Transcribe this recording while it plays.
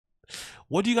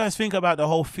What do you guys think about the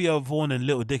whole Theo Vaughn and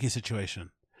Little Dicky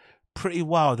situation? Pretty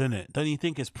wild, isn't it? Don't you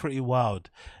think it's pretty wild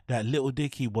that Little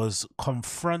Dicky was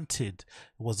confronted,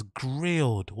 was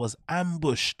grilled, was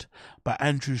ambushed by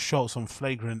Andrew Schultz on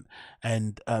Flagrant,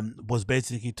 and was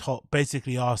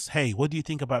basically asked, "Hey, what do you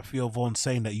think about Theo Vaughn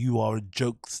saying that you are a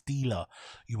joke stealer,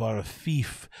 you are a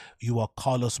thief, you are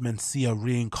Carlos Mencia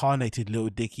reincarnated, Little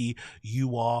Dicky,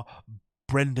 you are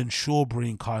Brendan Schaub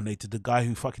reincarnated, the guy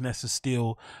who fucking has to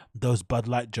steal those Bud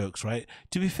Light jokes, right?"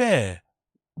 To be fair,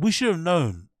 we should have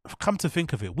known. Come to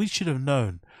think of it, we should have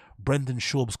known Brendan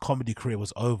Schaub's comedy career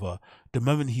was over the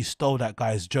moment he stole that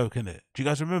guy's joke, innit? Do you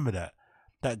guys remember that?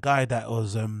 That guy that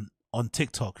was on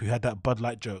TikTok who had that Bud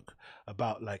Light joke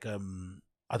about like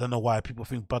I don't know why people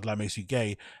think Bud Light makes you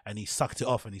gay, and he sucked it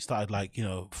off and he started like, you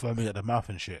know, foaming at the mouth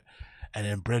and shit. And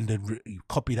then Brendan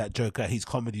copied that joke at his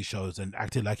comedy shows and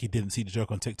acted like he didn't see the joke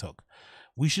on TikTok.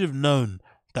 We should have known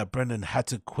that Brendan had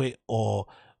to quit or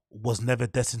was never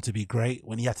destined to be great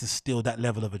when he had to steal that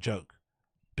level of a joke.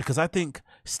 Because I think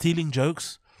stealing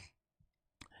jokes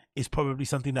is probably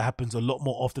something that happens a lot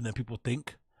more often than people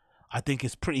think. I think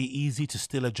it's pretty easy to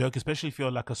steal a joke, especially if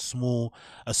you're like a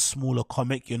smaller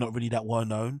comic, you're not really that well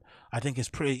known. I think it's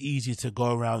pretty easy to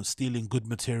go around stealing good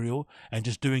material and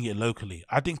just doing it locally.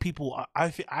 I think people, I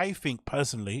think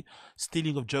personally,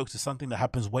 stealing of jokes is something that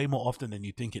happens way more often than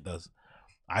you think it does.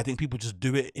 I think people just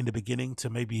do it in the beginning to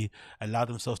maybe allow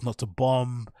themselves not to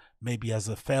bomb, maybe as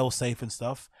a fail safe and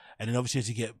stuff. And then obviously as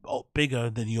you get bigger,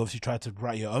 then you obviously try to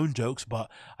write your own jokes. But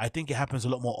I think it happens a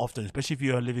lot more often, especially if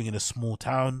you're living in a small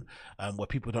town where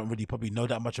people don't really probably know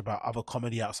that much about other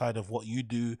comedy outside of what you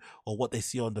do or what they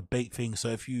see on the bait thing. So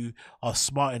if you are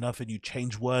smart enough and you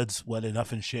change words well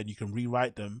enough and shit, and you can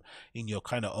rewrite them in your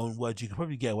kind of own words, you can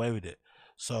probably get away with it.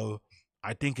 So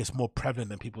I think it's more prevalent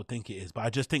than people think it is. But I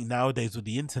just think nowadays with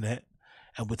the internet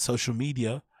and with social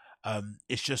media,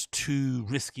 it's just too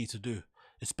risky to do,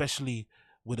 especially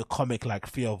with a comic like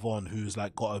Theo Vaughn, who's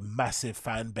like got a massive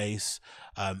fan base.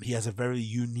 He has a very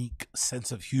unique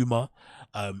sense of humor.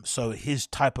 So his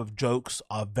type of jokes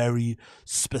are very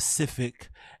specific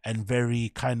and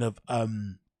very kind of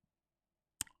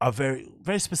are very,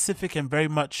 very specific and very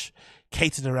much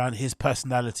catered around his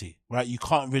personality, right? You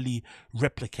can't really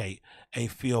replicate a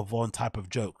Theo Vaughn type of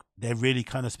joke. They're really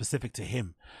kind of specific to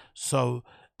him. So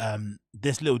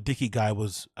this Little Dicky guy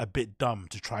was a bit dumb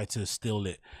to try to steal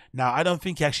it. Now, I don't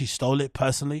think he actually stole it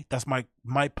personally. That's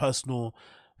my personal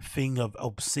thing of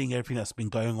seeing everything that's been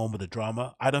going on with the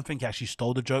drama. I don't think he actually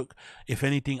stole the joke. If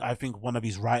anything, I think one of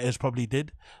his writers probably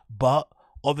did. But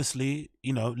obviously,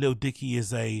 you know, Lil Dicky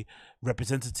is a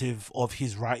representative of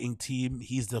his writing team.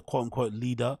 He's the quote-unquote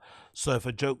leader. So if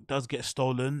a joke does get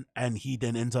stolen and he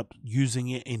then ends up using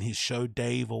it in his show,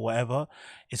 Dave or whatever,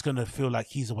 it's going to feel like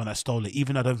he's the one that stole it,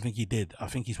 even I don't think he did. I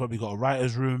think he's probably got a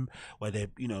writer's room where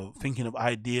they're, you know, thinking of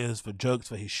ideas for jokes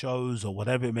for his shows or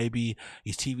whatever it may be,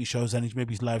 his TV shows and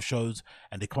maybe his live shows,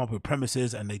 and they come up with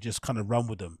premises and they just kind of run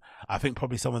with them. I think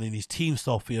probably someone in his team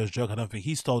stole Theo's joke. I don't think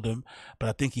he stole them, but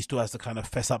I think he still has to kind of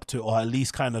fess up to it, or at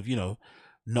least kind of, you know,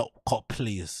 not cop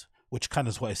please, which kind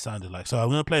of is what it sounded like. So I'm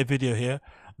going to play a video here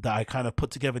that I kind of put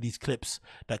together these clips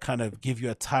that kind of give you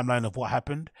a timeline of what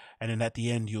happened, and then at the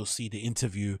end you'll see the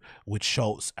interview with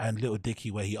Schultz and Little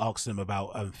Dicky where he asks him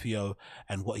about Theo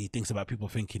and what he thinks about people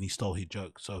thinking he stole his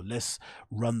joke. So let's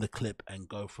run the clip and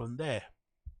go from there.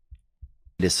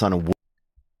 His son a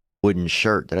wooden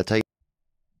shirt. Did I tell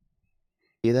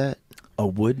you that? A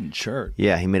wooden shirt?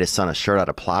 Yeah, he made his son a shirt out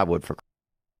of plywood for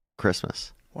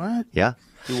Christmas. What? Yeah.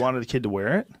 He wanted the kid to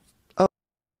wear it?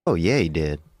 Oh yeah, he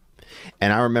did.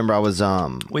 And I remember I was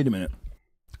Wait a minute.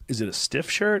 Is it a stiff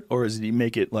shirt, or does he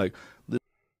make it like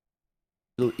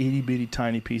little itty bitty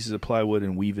tiny pieces of plywood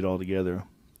and weave it all together?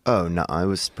 Oh no, it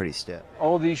was pretty stiff.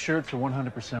 All these shirts are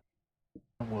 100%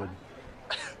 wood.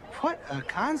 What a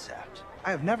concept.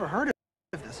 I have never heard of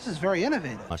this. This is very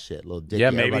innovative. My shit, Little Dicky.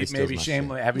 Yeah, maybe shame.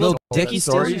 Have you Little Dicky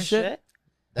steals your shit?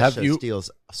 That show steals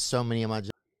so many of my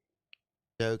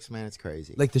jokes, man. It's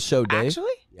crazy. Like the show, Dave?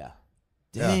 Actually? Yeah.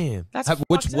 Damn. That's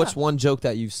what's one joke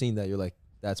that you've seen that you're like,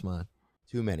 that's mine?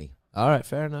 Too many. All right,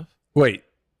 fair enough. Wait,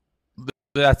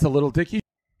 that's a Little Dicky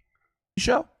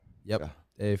show? Yep.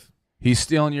 Dave. He's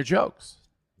stealing your jokes.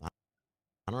 I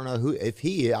don't know who, I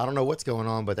don't know what's going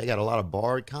on, but they got a lot of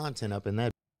barred content up in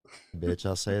that bitch,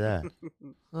 I'll say that.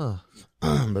 Huh.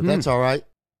 But that's all right.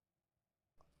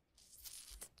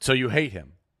 So you hate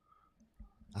him?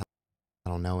 I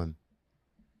don't know him.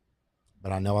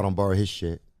 But I know I don't borrow his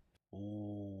shit.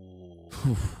 Ooh.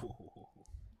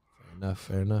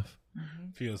 Fair enough.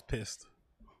 Feels pissed.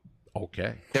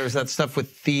 Okay. There was that stuff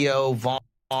with Theo Vaughn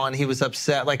on. He was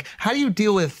upset. Like, how do you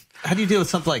deal with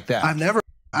something like that?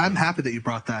 I'm happy that you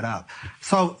brought that up.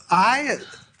 So I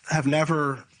have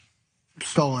never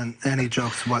stolen any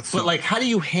jokes whatsoever. But like, how do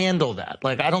you handle that?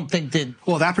 Like, I don't think that.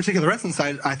 Well, that particular instance,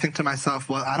 I think to myself,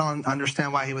 well, I don't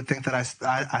understand why he would think that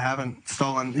I haven't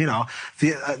stolen,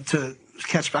 to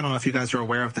catch. I don't know if you guys are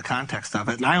aware of the context of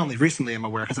it. And I only recently am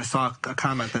aware because I saw a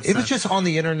comment that It was just on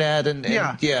the internet and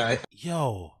yeah.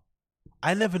 Yo,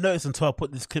 I never noticed until I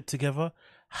put this clip together.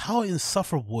 How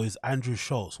insufferable is Andrew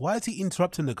Schultz? Why is he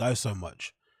interrupting the guy so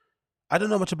much? I don't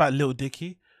know much about Little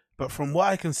Dicky, but from what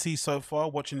I can see so far,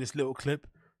 watching this little clip,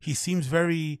 he seems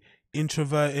very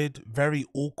introverted, very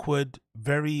awkward,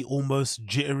 very almost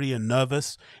jittery and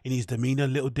nervous in his demeanor.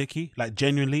 Little Dicky, like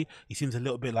genuinely, he seems a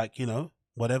little bit like,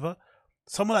 whatever.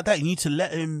 Someone like that, you need to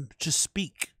let him just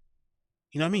speak.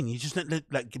 You know what I mean? You just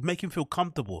like make him feel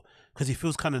comfortable because he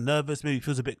feels kind of nervous. Maybe he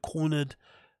feels a bit cornered.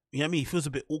 You know what I mean? He feels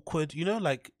a bit awkward.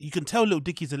 Like you can tell Little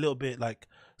Dicky's a little bit like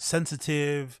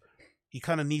sensitive. He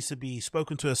kind of needs to be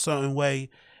spoken to a certain way.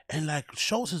 And like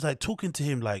Schultz is like talking to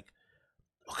him like,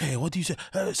 okay, what do you say?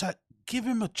 It's like, give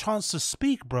him a chance to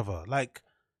speak, brother. Like,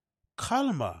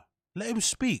 calma. Let him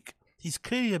speak. He's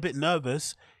clearly a bit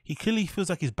nervous. He clearly feels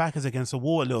like his back is against the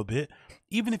wall a little bit.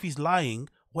 Even if he's lying,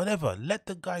 whatever. Let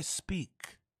the guy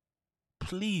speak.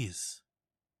 Please.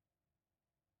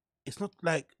 It's not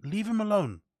like, leave him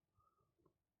alone.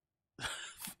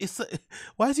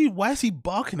 Why is he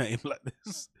barking at him like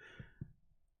this?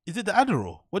 Is it the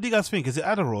Adderall? What do you guys think? Is it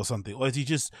Adderall or something? Or is he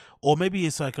just, or maybe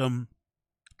it's like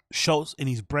Schultz in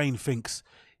his brain thinks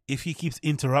if he keeps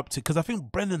interrupting, because I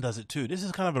think Brendan does it too. This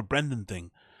is kind of a Brendan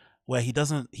thing where he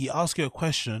asks you a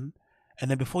question and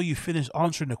then before you finish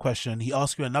answering the question, he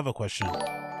asks you another question.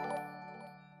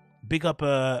 Big up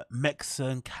a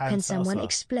Mexican Can someone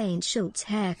explain Schultz's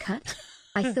haircut?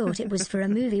 I thought it was for a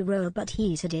movie role, but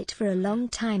he's had it for a long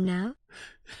time now.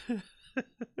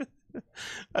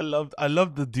 I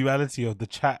love the duality of the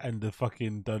chat and the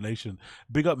fucking donation.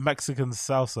 Big up Mexican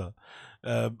salsa.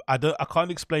 I can't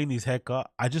explain his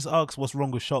haircut. I just asked what's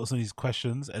wrong with Schultz and his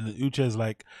questions, and then Uche is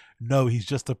like, no, he's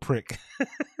just a prick.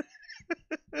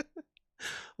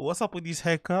 What's up with his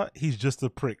haircut? He's just a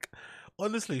prick.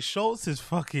 Honestly, Schultz is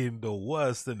fucking the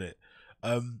worst, isn't it?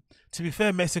 To be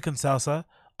fair, Mexican salsa,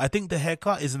 I think the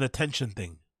haircut is an attention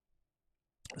thing.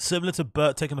 Similar to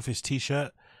Bert taking off his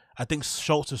t-shirt, I think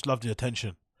Schultz just loved the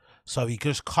attention. So he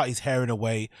just cut his hair in a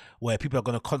way where people are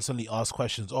going to constantly ask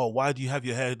questions. Oh, why do you have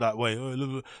your hair that way?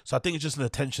 So I think it's just an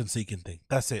attention-seeking thing.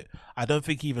 That's it. I don't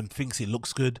think he even thinks it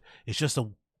looks good. It's just a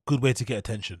good way to get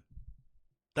attention.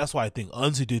 That's what I think. I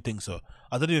honestly do think so.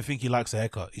 I don't even think he likes a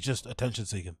haircut. It's just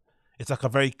attention-seeking. It's like a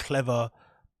very clever,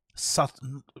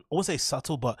 subtle, I won't say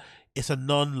subtle, but it's a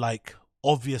non-like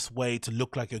obvious way to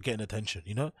look like you're getting attention,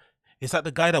 It's like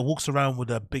the guy that walks around with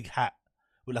a big hat,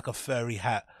 with like a furry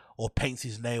hat, or paints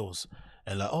his nails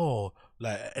and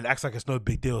and acts like it's no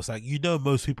big deal. It's like,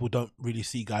 most people don't really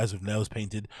see guys with nails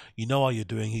painted. You know why you're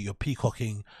doing it. You're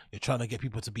peacocking. You're trying to get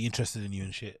people to be interested in you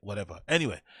and shit, whatever.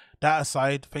 Anyway, that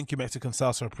aside, thank you, Mexican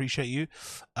Salsa. Appreciate you.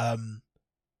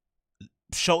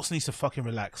 Schultz needs to fucking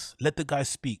relax. Let the guy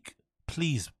speak.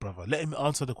 Please, brother. Let him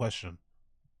answer the question.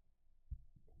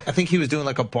 I think he was doing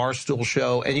like a barstool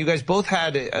show, and you guys both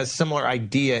had a similar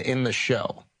idea in the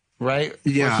show, right?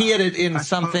 Yeah. Or he had it in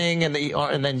something, and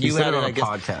then you had it, I guess.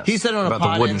 Podcast He said it on about a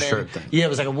pod, the wooden and then, shirt thing. Yeah, it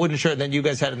was like a wooden shirt, and then you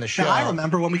guys had it in the show. Now, I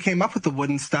remember when we came up with the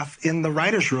wooden stuff in the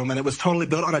writer's room, and it was totally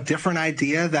built on a different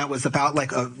idea that was about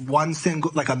like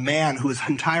a man whose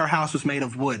entire house was made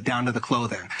of wood down to the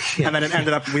clothing. Yeah. And then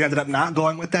we ended up not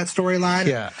going with that storyline.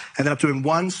 Yeah. Ended up doing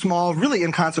one small, really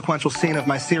inconsequential scene of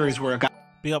my series where a guy.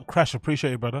 Big up Crash. Appreciate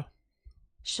you, brother.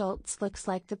 Schultz looks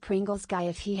like the Pringles guy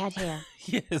if he had hair.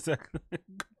 Yeah, exactly.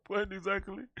 Good point,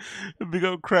 exactly. Big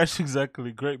up Crash,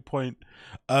 exactly. Great point.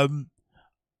 I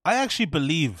actually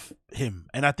believe him,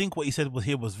 and I think what he said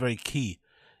was very key.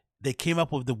 They came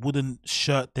up with the wooden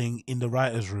shirt thing in the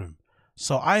writer's room.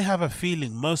 So I have a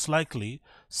feeling most likely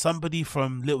somebody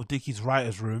from Little Dicky's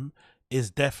writer's room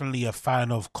is definitely a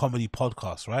fan of comedy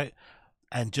podcasts, right?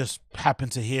 And just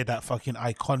happened to hear that fucking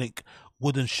iconic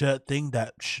wooden shirt thing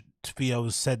that Theo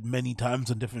has said many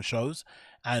times on different shows,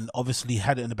 and obviously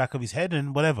had it in the back of his head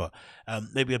and whatever.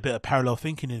 Maybe a bit of parallel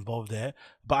thinking involved there,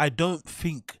 but I don't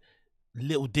think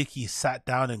Little Dicky sat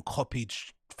down and copied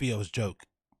Theo's joke.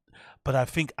 But I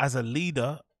think as a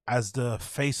leader, as the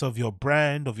face of your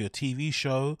brand, of your TV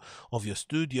show, of your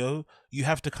studio, you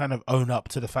have to kind of own up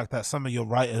to the fact that some of your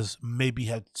writers maybe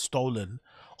had stolen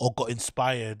or got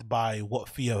inspired by what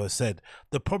Theo has said.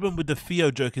 The problem with the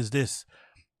Theo joke is this.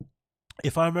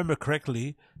 if I remember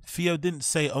correctly, Theo didn't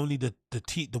say only the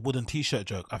wooden t-shirt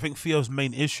joke. I think Theo's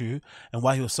main issue and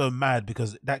why he was so mad,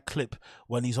 because that clip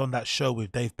when he's on that show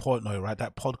with Dave Portnoy, right,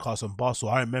 that podcast on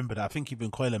Barstool, I remember that. I think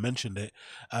even Coiler mentioned it.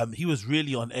 He was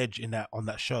really on edge on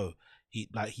that show.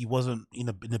 He wasn't in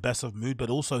the best of mood, but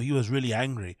also he was really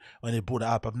angry when they brought it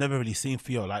up. I've never really seen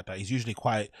Theo like that. He's usually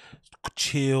quite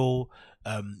chill,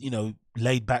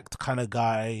 laid back kind of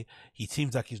guy. He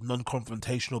seems like he's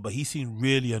non-confrontational, but he seemed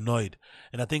really annoyed.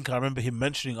 And I think I remember him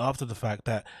mentioning after the fact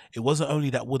that it wasn't only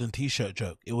that wooden t-shirt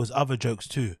joke, it was other jokes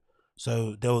too.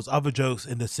 So there was other jokes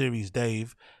in the series,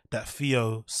 Dave, that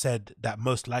Theo said that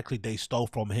most likely they stole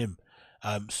from him.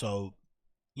 So,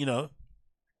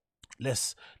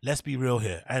 let's be real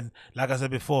here. And like I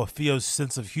said before, Theo's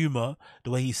sense of humor,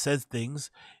 the way he says things,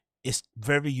 is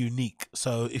very unique.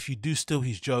 So if you do steal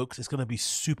his jokes, it's going to be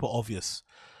super obvious.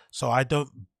 So I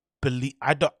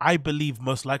believe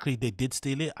most likely they did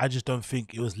steal it. I just don't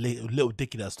think it was Little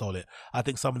Dicky that stole it. I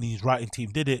think someone in his writing team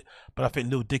did it, but I think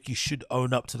Little Dicky should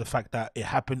own up to the fact that it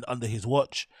happened under his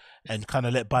watch and kind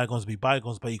of let bygones be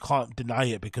bygones, but you can't deny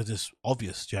it because it's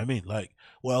obvious. Do you know what I mean? Like,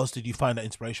 where else did you find that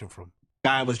inspiration from?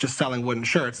 Guy was just selling wooden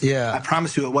shirts. Yeah. I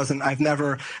promise you it wasn't.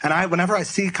 Whenever I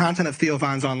see content of Theo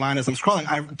Von's online as I'm scrolling,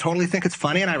 I totally think it's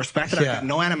funny and I respect it. I've got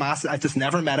no animosity. I just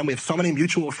never met him. We have so many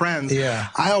mutual friends. Yeah.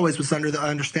 I always was under the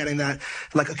understanding that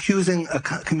like accusing a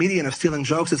comedian of stealing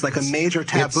jokes is like a major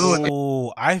taboo.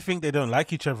 Oh, I think they don't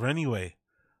like each other anyway.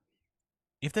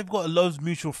 If they've got loads of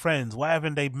mutual friends, why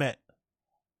haven't they met?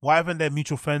 Why haven't their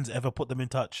mutual friends ever put them in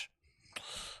touch?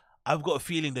 I've got a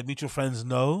feeling that mutual friends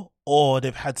know, or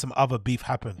they've had some other beef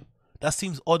happen. That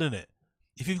seems odd, innit?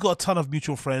 If you've got a ton of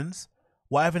mutual friends,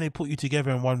 why haven't they put you together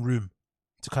in one room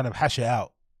to kind of hash it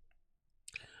out?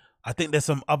 I think there's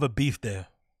some other beef there.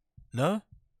 No?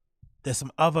 There's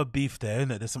some other beef there,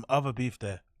 innit? There's some other beef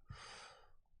there.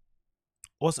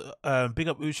 What's big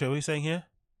up Uche, what are you saying here?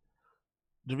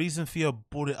 The reason Theo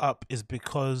brought it up is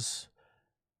because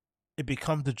it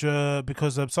becomes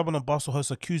because someone on Barstool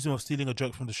host accused him of stealing a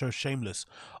joke from the show Shameless.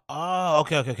 Ah,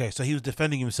 okay. So he was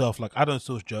defending himself like, I don't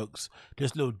steal jokes.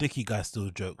 This Little Dicky guy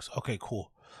steals jokes. Okay,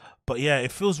 cool. But yeah,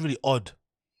 it feels really odd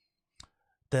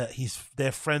that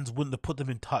their friends wouldn't have put them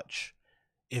in touch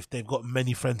if they've got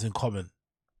many friends in common.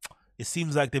 It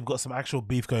seems like they've got some actual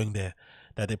beef going there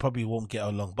that they probably won't get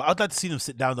along. But I'd like to see them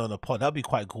sit down on a pod. That'd be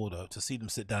quite cool though, to see them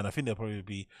sit down. I think there'll probably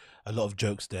be a lot of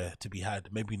jokes there to be had.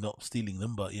 Maybe not stealing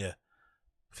them, but yeah.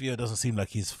 Theo doesn't seem like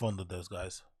he's fond of those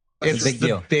guys. It's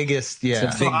the biggest,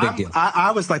 It's a big deal.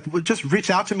 I was like, well, just reach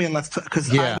out to me and let's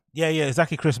because Yeah,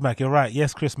 exactly, Chris Mack. You're right.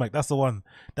 Yes, Chris Mack. That's the one.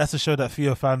 That's the show that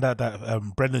Theo found out that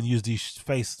Brendan used his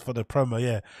face for the promo.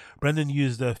 Yeah, Brendan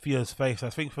used Theo's face, I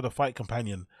think, for the fight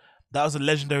companion. That was a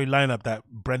legendary lineup that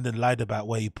Brendan lied about,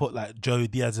 where he put like Joey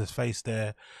Diaz's face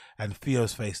there and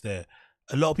Theo's face there.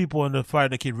 A lot of people on the Fire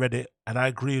the Kid Reddit, and I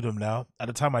agree with them now. At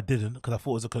the time, I didn't because I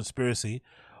thought it was a conspiracy.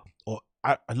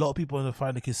 A lot of people on the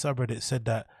Fire the Kid subreddit said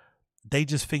that they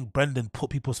just think Brendan put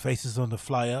people's faces on the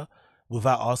flyer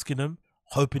without asking them,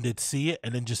 hoping they'd see it,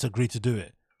 and then just agreed to do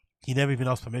it. He never even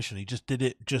asked permission. He just did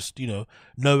it, just,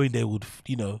 knowing they would,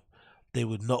 they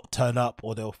would not turn up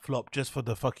or they'll flop just for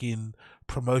the fucking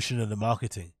promotion and the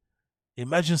marketing.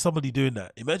 Imagine somebody doing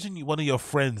that. Imagine one of your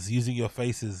friends using your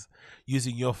face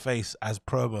as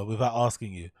promo without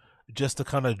asking you, just to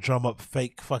kind of drum up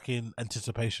fake fucking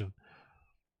anticipation.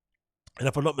 And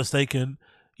if I'm not mistaken,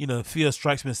 Theo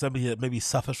strikes me as somebody that maybe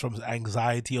suffers from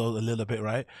anxiety or a little bit,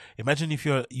 right? Imagine if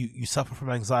you suffer from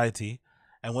anxiety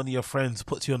and one of your friends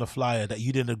puts you on a flyer that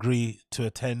you didn't agree to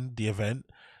attend the event,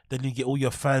 then you get all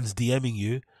your fans DMing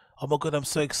you, oh my God, I'm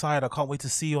so excited, I can't wait to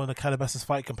see you on the Calabasas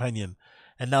Fight Companion.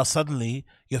 And now suddenly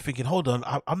you're thinking, hold on,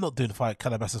 I'm not doing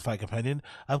Calabasas Fight Companion,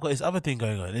 I've got this other thing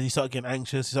going on. And you start getting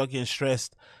anxious, you start getting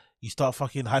stressed, you start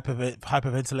fucking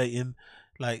hyperventilating.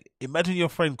 Like, imagine your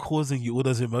friend causing you all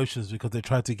those emotions because they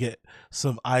tried to get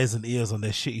some eyes and ears on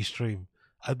their shitty stream.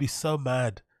 I'd be so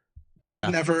mad.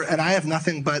 Never, and I have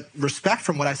nothing but respect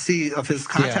from what I see of his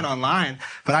content online,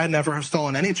 but I never have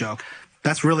stolen any joke.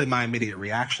 That's really my immediate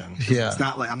reaction. It's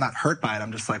not like I'm not hurt by it.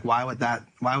 I'm just like, why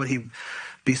would he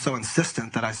be so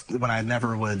insistent that when I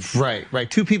never would?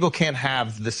 Right. Two people can't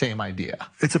have the same idea.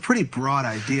 It's a pretty broad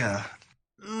idea.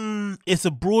 It's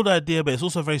a broad idea, but it's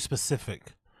also very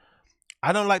specific.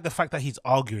 I don't like the fact that he's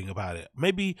arguing about it.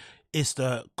 Maybe it's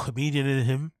the comedian in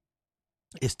him,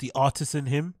 it's the artist in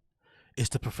him, it's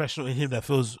the professional in him that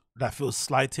feels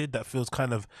slighted, that feels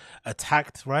kind of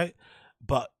attacked, right?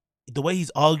 But the way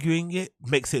he's arguing it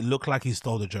makes it look like he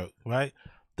stole the joke, right?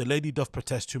 The lady doth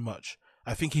protest too much.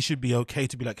 I think he should be okay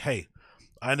to be like, hey,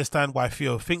 I understand why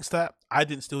Theo thinks that. I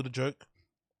didn't steal the joke.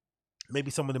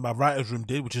 Maybe someone in my writer's room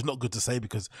did, which is not good to say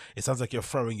because it sounds like you're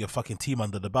throwing your fucking team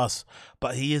under the bus.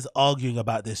 But he is arguing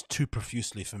about this too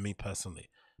profusely for me personally,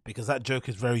 because that joke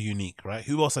is very unique, right?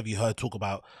 Who else have you heard talk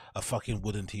about a fucking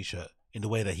wooden t-shirt in the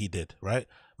way that he did, right?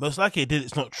 Most likely it did.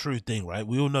 It's not true thing, right?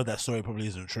 We all know that story probably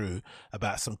isn't true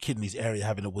about some kid in his area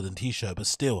having a wooden t-shirt, but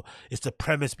still, it's the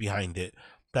premise behind it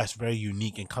that's very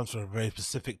unique and comes from a very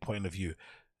specific point of view,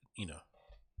 you know.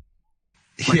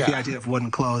 Like the idea of wooden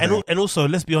clothing. And also,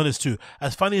 let's be honest too,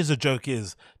 as funny as the joke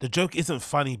isn't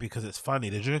funny because it's funny.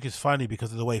 The joke is funny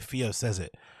because of the way Theo says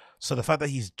it. So the fact that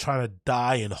he's trying to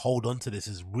die and hold on to this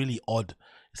is really odd.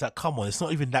 It's like, come on, it's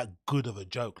not even that good of a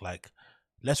joke. Like,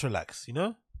 let's relax, you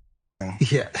know?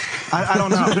 Yeah. I don't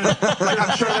know. Like,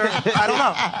 I'm sure I don't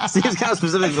know. See, it's kind of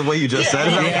specific to the way you just said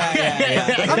it.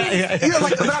 Yeah,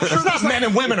 like, but I'm sure It's not men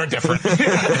and women are different.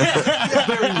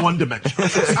 Very one-dimensional.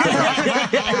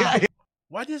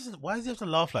 Why does he have to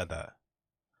laugh like that?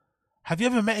 Have you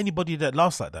ever met anybody that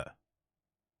laughs like that?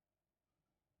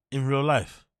 In real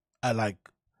life? At like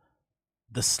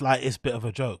the slightest bit of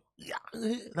a joke? Yeah.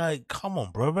 Like, come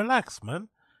on, bro, relax, man.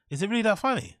 Is it really that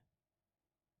funny?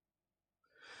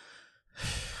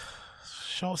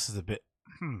 Schultz is a bit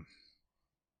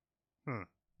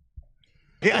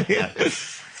Yeah.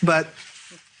 But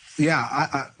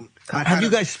yeah, have you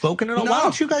guys spoken at all? No. Why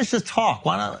don't you guys just talk?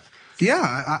 Why not?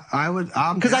 Yeah, I would.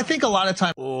 Because I think a lot of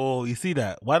times. Oh, you see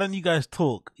that? Why don't you guys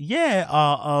talk? Yeah,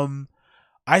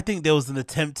 I think there was an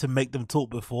attempt to make them talk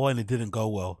before and it didn't go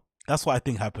well. That's what I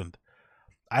think happened.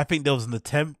 I think there was an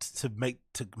attempt to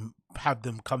have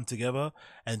them come together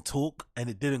and talk and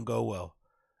it didn't go well.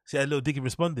 See how little Dicky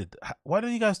responded? Why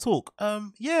don't you guys talk?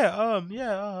 Yeah.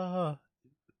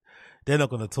 They're not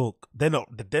gonna talk. They're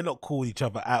not cool with each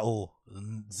other at all.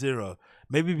 Zero.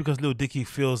 Maybe because little Dicky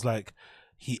feels like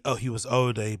he was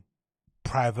owed a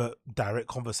private, direct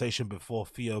conversation before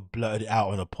Theo blurted it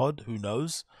out on a pod. Who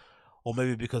knows? Or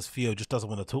maybe because Theo just doesn't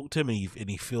want to talk to him and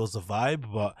he feels the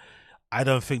vibe. But I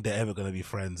don't think they're ever gonna be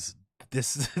friends.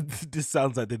 This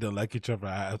sounds like they don't like each other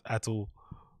at all.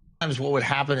 Sometimes what would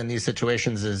happen in these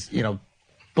situations is,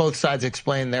 both sides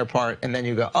explain their part, and then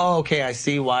you go, oh, okay, I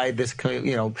see why these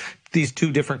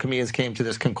two different comedians came to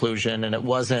this conclusion, and it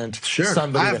wasn't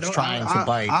somebody that's trying to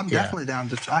bite. I'm definitely down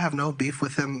to. I have no beef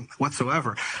with him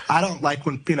whatsoever. I don't like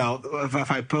when if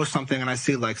I post something and I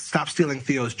see like stop stealing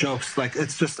Theo's jokes. Like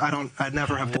it's just I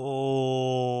never have.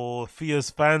 Oh, Theo's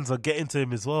fans are getting to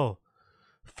him as well.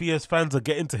 Theo's fans are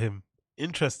getting to him.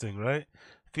 Interesting, right?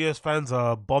 Theo's fans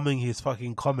are bombing his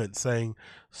fucking comments saying,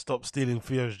 stop stealing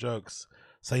Theo's jokes.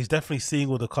 So he's definitely seeing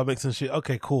all the comics and shit.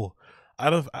 Okay, cool. I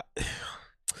don't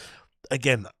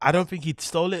think he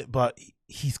stole it, but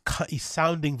he's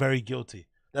sounding very guilty.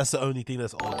 That's the only thing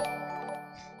that's odd.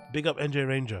 Big up NJ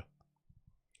Ranger.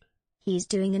 He's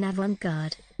doing an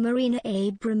avant-garde, Marina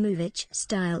Abramovich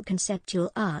style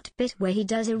conceptual art bit where he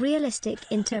does a realistic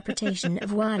interpretation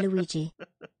of Waluigi.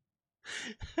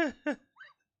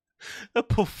 A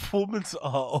performance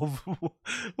art of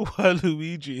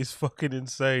Waluigi is fucking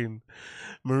insane.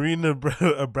 Marina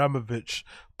Abramovich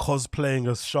cosplaying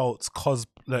as Schultz,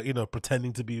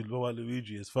 pretending to be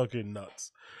Waluigi is fucking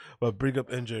nuts. But bring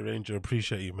up NJ Ranger,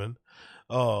 appreciate you, man.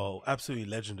 Oh, absolutely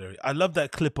legendary. I love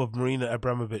that clip of Marina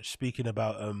Abramovich speaking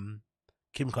about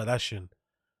Kim Kardashian.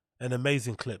 An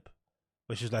amazing clip.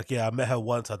 Where she's like, yeah, I met her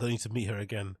once, I don't need to meet her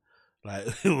again. Like,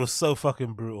 it was so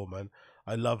fucking brutal, man.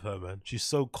 I love her, man. She's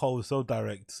so cold, so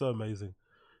direct, so amazing.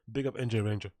 Big up NJ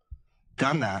Ranger.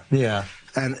 Done that. Yeah.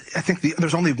 And I think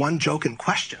there's only one joke in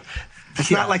question.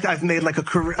 It's not like I've made like a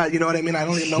career, you know what I mean? I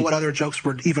don't even know what other jokes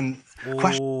were even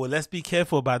questioned. Oh, let's be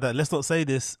careful about that. Let's not say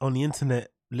this on the internet,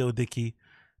 little Dicky.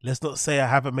 Let's not say I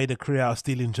haven't made a career out of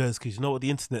stealing jokes, because you know what the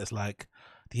internet's like.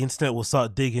 The internet will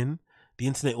start digging. The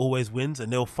internet always wins,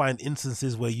 and they'll find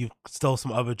instances where you stole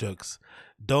some other jokes.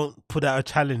 Don't put out a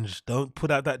challenge. Don't put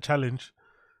out that challenge.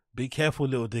 Be careful,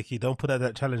 little Dicky. Don't put out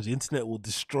that challenge. The internet will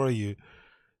destroy you.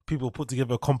 People put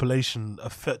together a compilation, a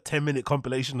 10-minute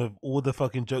compilation of all the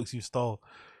fucking jokes you stole.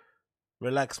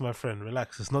 Relax, my friend.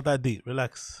 Relax. It's not that deep.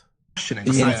 Relax. In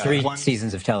 3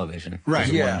 seasons of television. Right.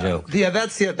 Yeah. One joke. Yeah,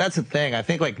 that's the thing. I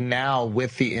think like now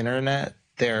with the internet,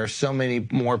 there are so many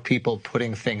more people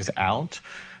putting things out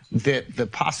that the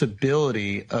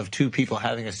possibility of two people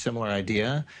having a similar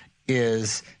idea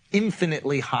is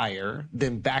infinitely higher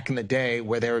than back in the day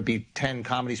where there would be 10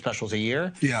 comedy specials a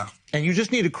year. Yeah. And you just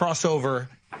need to cross over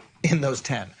in those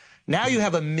 10. Now you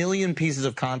have a million pieces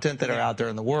of content that are out there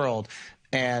in the world,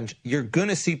 and you're going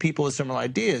to see people with similar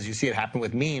ideas. You see it happen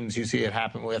with memes. You see it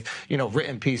happen with,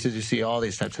 written pieces. You see all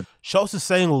these types of... Schultz is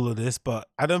saying all of this, but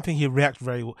I don't think he reacts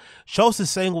very well. Schultz is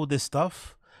saying all this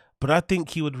stuff, But I think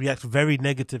he would react very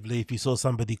negatively if he saw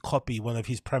somebody copy one of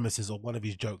his premises or one of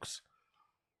his jokes.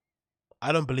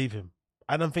 I don't believe him.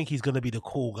 I don't think he's going to be the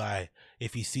cool guy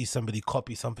if he sees somebody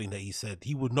copy something that he said.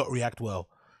 He would not react well.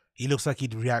 He looks like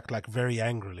he'd react like very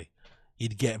angrily.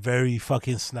 He'd get very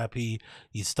fucking snappy.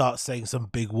 He'd start saying some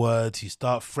big words. He'd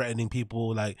start threatening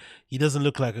people. Like, he doesn't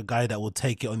look like a guy that will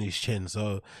take it on his chin.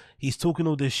 So he's talking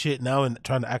all this shit now and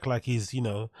trying to act like he's, you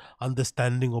know,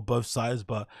 understanding of both sides.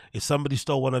 But if somebody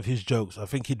stole one of his jokes, I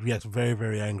think he'd react very,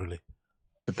 very angrily.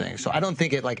 Thing. So I don't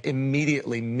think it like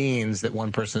immediately means that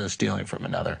one person is stealing from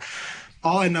another.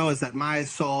 All I know is that my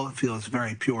soul feels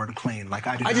very pure and clean. Like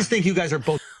I just think you guys are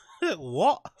both.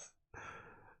 What?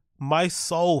 My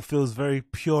soul feels very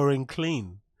pure and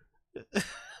clean.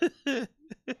 He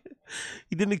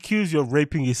didn't accuse you of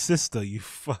raping his sister, you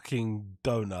fucking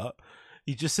donut.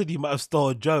 He just said you might have stole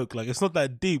a joke. Like, it's not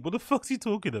that deep. What the fuck's he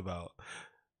talking about?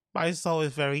 My soul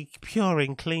is very pure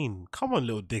and clean. Come on,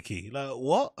 little Dicky. Like,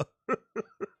 what?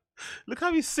 Look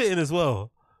how he's sitting as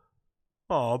well.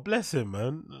 Oh, bless him,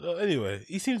 man. Anyway,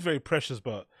 he seems very precious,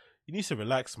 but he needs to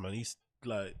relax, man. He's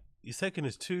taking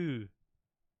his too...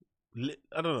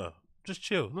 I don't know. Just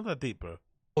chill. Not that deep, bro.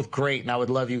 Both great, and I would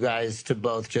love you guys to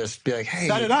both just be like, "Hey,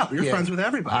 set it up. You're friends with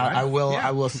everybody." Right? I will. Yeah.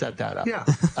 I will set that up. Yeah,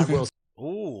 I will.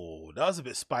 Oh, that was a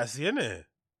bit spicy, isn't it?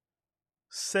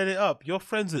 Set it up. You're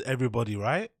friends with everybody,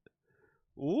 right?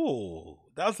 Oh,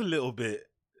 that was a little bit.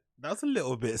 That's a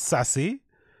little bit sassy.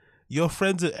 You're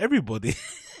friends with everybody.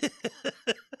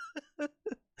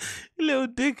 Little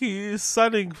Dicky is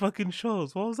sunning fucking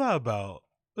shows. What was that about?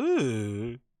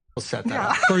 Ooh. I'll set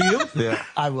that up for you. Yeah,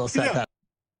 I will set that.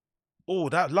 Oh,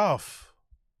 that laugh.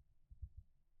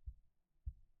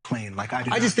 Clean, like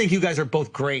I just think you guys are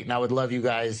both great, and I would love you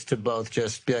guys to both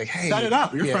just be like, "Hey, set it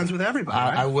up. You're friends with everybody."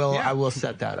 Right? I will. I will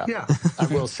set that up. Yeah, I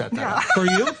will set that up for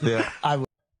you. Yeah, I will.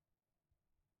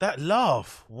 That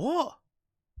laugh. What?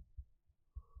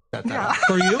 Set that up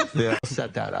for you. Yeah,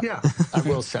 set that up. Yeah, I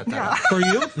will set that up for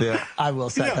you. Yeah, I will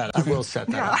set that up. I will set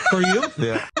that up for you.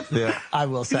 Yeah, yeah, I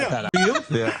will set that up for you.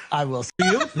 Yeah, I will for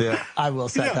you. Yeah, I will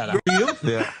set that up for you.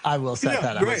 Yeah, I will set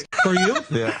that up for you.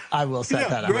 Yeah, I will set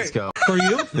that up. Let's go for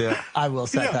you. Yeah, I will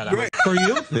set that up for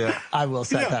you. Yeah, I will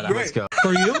set that up. Let's go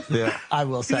for you. Yeah, I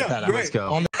will set that up. Let's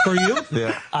go on the for you.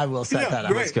 Yeah, I will set that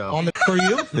up. Let's go on the for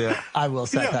you. Yeah, I will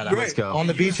set that up. Let's go on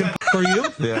the beach and for you.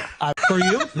 Yeah, I for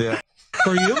you. Yeah.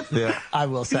 For you, yeah, I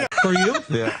will set for you,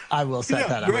 yeah, I will set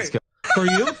that up. Let's go for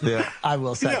you, yeah, I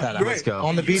will set that up. Let's go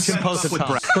on the beach and post it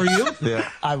for you, yeah,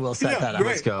 I will set that up.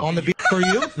 Let's go on the beach for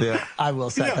you, yeah, I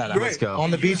will set that up. Let's go on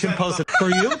the beach and post it for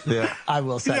you, yeah, I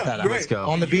will set that up. Let's go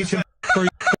on the beach and for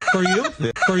you,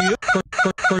 yeah, for you,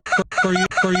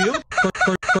 for you,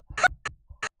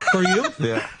 for you,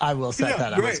 yeah, I will set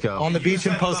that up. Let's go on the beach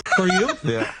and post for you,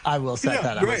 yeah, I will set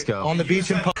that up. Let's go on the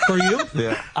beach and post for you,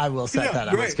 yeah, I will set that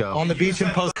up. Let's go on the beach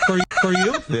and post for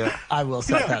you, yeah, I will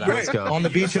set that up. Let's go on the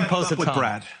beach and post with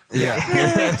Brad. Yeah,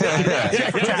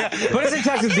 Put us in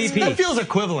touch with VP. That feels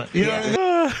equivalent. You know what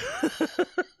I mean?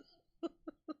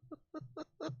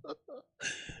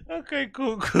 Okay,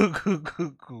 cool.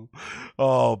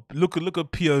 Oh, look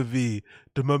at POV.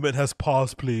 The moment has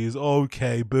passed, please.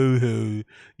 Okay, boo-hoo.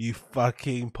 You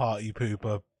fucking party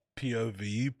pooper. POV,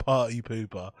 you party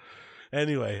pooper.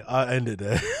 Anyway, I'll end it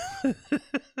there.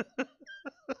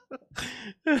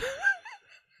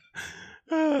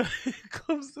 Here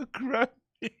comes the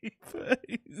grumpy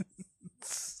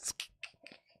face.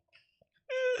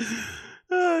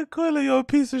 Koala, you're a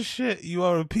piece of shit. You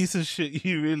are a piece of shit.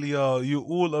 You really are. You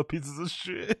all are pieces of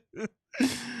shit.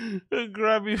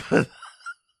 Grab me for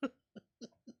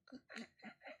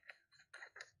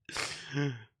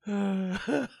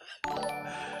that.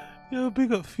 Yo,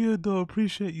 big up Theodore.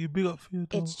 Appreciate you. Big up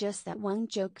Theodore. It's just that one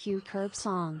joke Q curb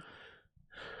song.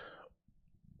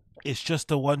 It's just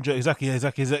the one joke. Exactly,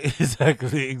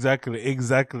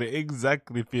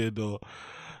 Theodore.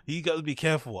 You got to be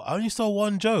careful. I only saw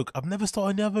one joke. I've never saw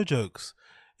any other jokes.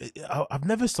 I've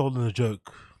never stolen a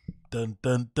joke. Dun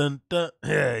dun dun dun.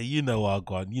 Yeah, you know what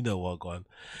gone. You know what gone.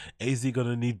 AZ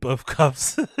gonna need both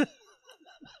cups.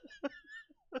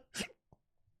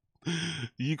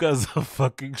 You guys are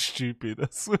fucking stupid. I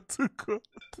swear to God.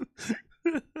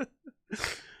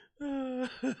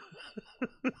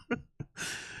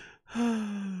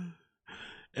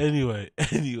 Anyway,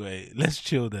 let's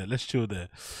chill there.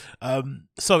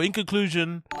 So in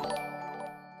conclusion,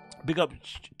 big up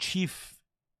Chief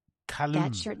Callum.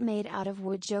 That shirt made out of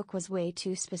wood joke was way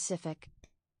too specific.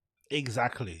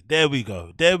 Exactly. There we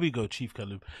go, Chief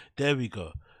Callum. There we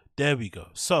go.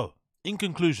 So, in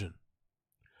conclusion,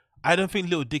 I don't think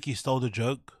Little Dicky stole the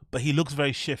joke, but he looks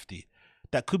very shifty.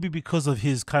 That could be because of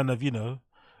his kind of,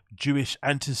 Jewish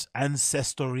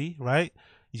ancestry, right?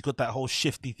 He's got that whole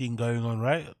shifty thing going on,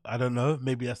 right? I don't know.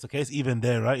 Maybe that's the case. Even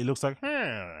there, right? He looks like,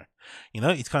 you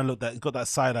know, he's kind of got that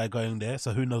side eye going there.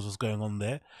 So who knows what's going on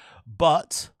there?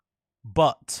 But,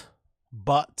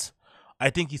 I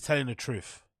think he's telling the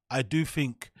truth. I do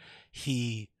think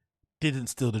he didn't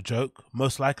steal the joke.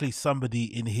 Most likely somebody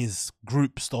in his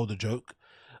group stole the joke.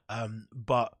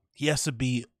 But he has to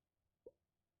be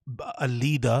a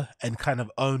leader and kind of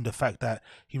own the fact that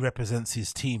he represents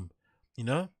his team, you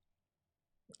know?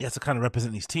 He has to kind of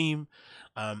represent his team.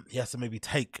 He has to maybe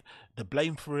take the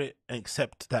blame for it and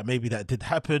accept that maybe that did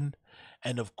happen.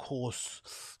 And of course,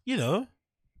 you know,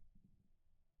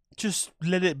 just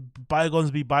let it bygones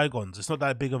be bygones. It's not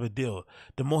that big of a deal.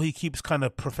 The more he keeps kind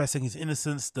of professing his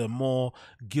innocence, the more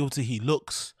guilty he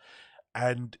looks.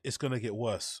 And it's going to get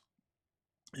worse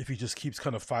if he just keeps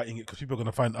kind of fighting it, because people are going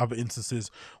to find other instances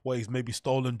where he's maybe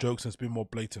stolen jokes and it's been more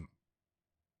blatant.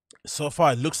 So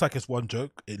far, it looks like it's one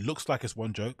joke.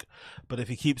 But if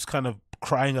he keeps kind of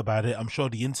crying about it, I'm sure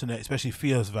the internet, especially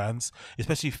Theo's fans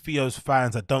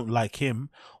that don't like him,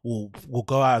 will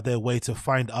go out of their way to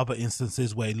find other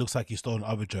instances where it looks like he's stolen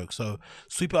other jokes. So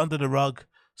sweep it under the rug,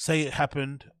 say it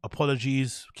happened,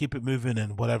 apologies, keep it moving,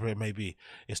 and whatever it may be.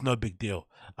 It's no big deal.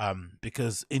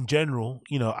 Because in general,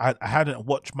 you know, I hadn't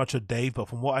watched much of Dave, but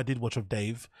from what I did watch of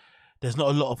Dave, there's not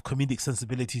a lot of comedic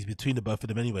sensibilities between the both of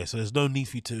them anyway, so there's no need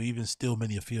for you to even steal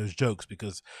many of Theo's jokes,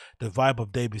 because the vibe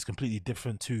of Dave is completely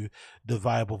different to the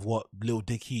vibe of what Lil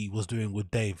Dicky was doing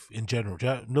with Dave in general.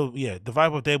 The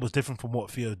vibe of Dave was different from what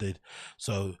Theo did,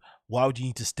 so why would you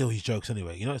need to steal his jokes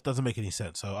anyway? You know, it doesn't make any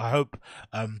sense. So I hope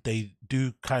they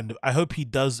do I hope he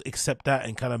does accept that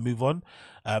and kind of move on.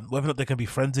 Whether or not they can be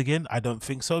friends again, I don't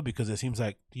think so, because it seems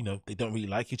like, you know, they don't really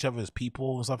like each other as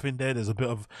people or something there. There's a bit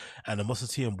of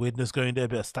animosity and weirdness going there, a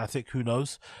bit of static, who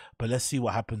knows? But let's see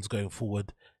what happens going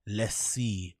forward.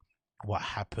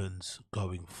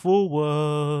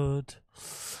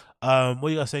 What are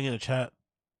you guys saying in the chat?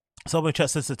 Someone in chat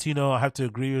says Santino. I have to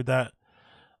agree with that.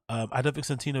 I don't think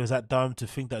Santino is that dumb to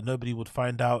think that nobody would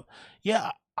find out.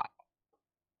 Yeah,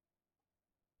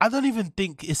 I don't even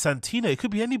think it's Santino. It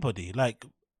could be anybody. Like,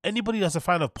 anybody that's a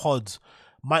fan of pods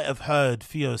might have heard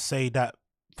Theo say that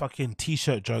fucking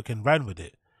t-shirt joke and ran with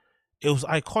it. It was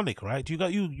iconic, right?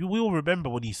 You will remember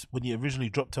when he originally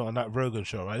dropped it on that Rogan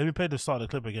show, right? Let me play the start of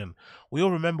the clip again. We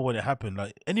all remember when it happened.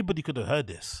 Like, anybody could have heard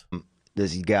this.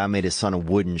 This guy made his son a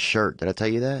wooden shirt. Did I tell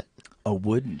you that? A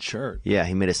wooden shirt? Yeah,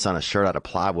 he made his son a shirt out of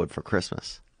plywood for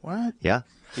Christmas. What? Yeah.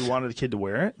 He wanted the kid to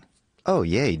wear it? Oh,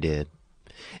 yeah, he did.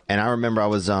 And I remember I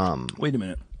was... Wait a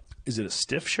minute. Is it a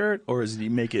stiff shirt, or does he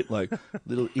make it like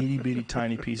little itty-bitty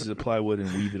tiny pieces of plywood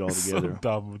and weave it all together?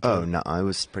 Oh, no, it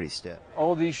was pretty stiff.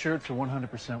 All these shirts are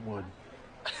 100% wood.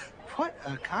 What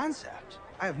a concept.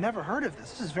 I have never heard of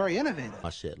this. This is very innovative. Oh,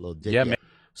 shit, little Dicky. Yeah, man.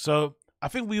 So, I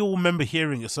think we all remember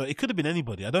hearing it. So, it could have been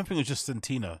anybody. I don't think it was just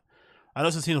Santino. I know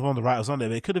Santino's one of the writers on there,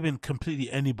 but it could have been completely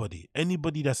anybody.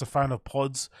 Anybody that's a fan of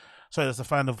that's a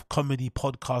fan of comedy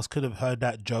podcasts could have heard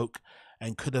that joke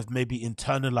and could have maybe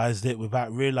internalized it without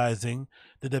realizing,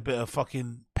 did a bit of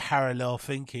fucking parallel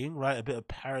thinking, right? A bit of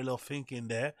parallel thinking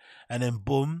there, and then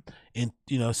boom,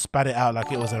 spat it out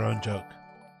like it was their own joke.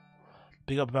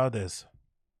 Big up Valdez.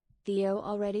 Theo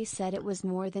already said it was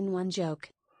more than one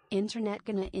joke. Internet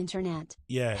gonna internet.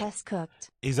 Yeah. Pest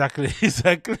cooked. Exactly.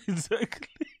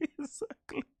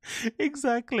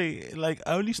 Like,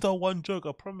 I only stole one joke,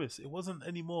 I promise. It wasn't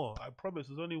any more. I promise,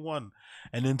 it was only one.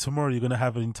 And then tomorrow you're gonna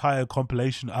have an entire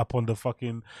compilation up on the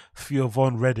fucking Theo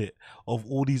Von Reddit of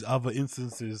all these other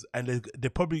instances, and they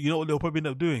probably, you know what they'll probably end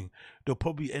up doing? They'll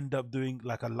probably end up doing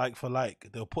like a like for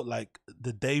like. They'll put like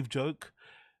the Dave joke,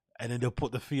 and then they'll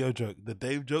put the Theo joke. The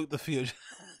Dave joke, the Theo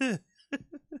joke.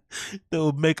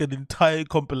 They'll make an entire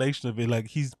compilation of it. Like,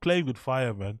 he's playing with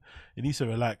fire, man. He needs to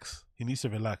relax.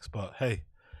 But hey,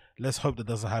 let's hope that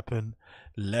doesn't happen.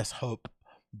 Let's hope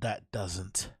that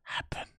doesn't happen.